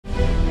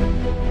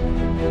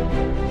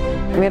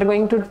We are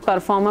going to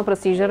perform a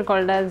procedure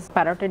called as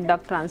parotid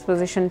duct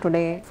transposition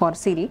today for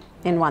Siri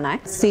in one eye.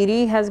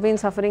 Siri has been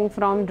suffering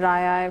from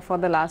dry eye for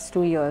the last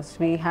 2 years.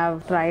 We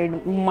have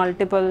tried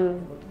multiple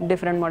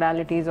different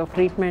modalities of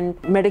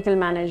treatment, medical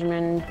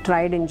management,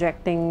 tried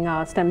injecting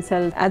stem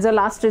cells. As a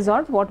last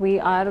resort, what we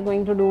are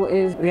going to do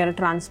is we are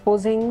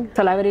transposing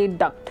salivary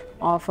duct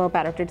of a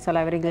parotid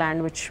salivary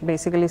gland, which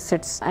basically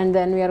sits, and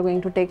then we are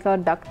going to take a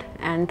duct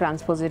and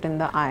transpose it in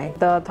the eye.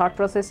 The thought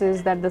process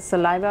is that the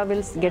saliva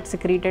will get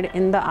secreted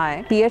in the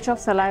eye. pH of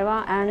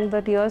saliva and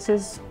the tears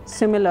is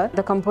similar.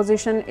 The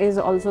composition is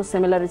also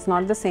similar. It's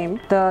not the same.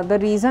 The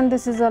reason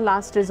this is a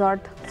last resort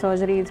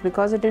surgery is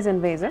because it is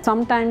invasive.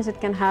 Sometimes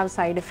it can have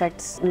side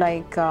effects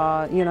like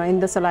in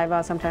the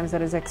saliva sometimes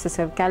there is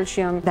excessive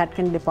calcium that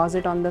can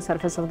deposit on the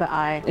surface of the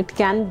eye. It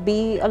can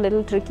be a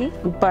little tricky,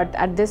 but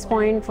at this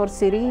point for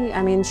Siri,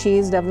 I mean, she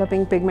is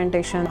developing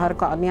pigmentation. Her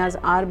corneas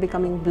are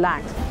becoming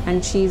black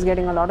and she is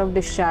getting a lot of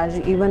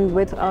discharge even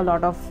with a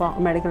lot of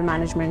medical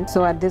management.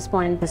 So at this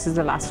point, this is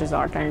the last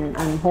resort and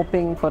I'm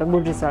hoping for a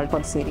good result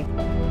for Siri.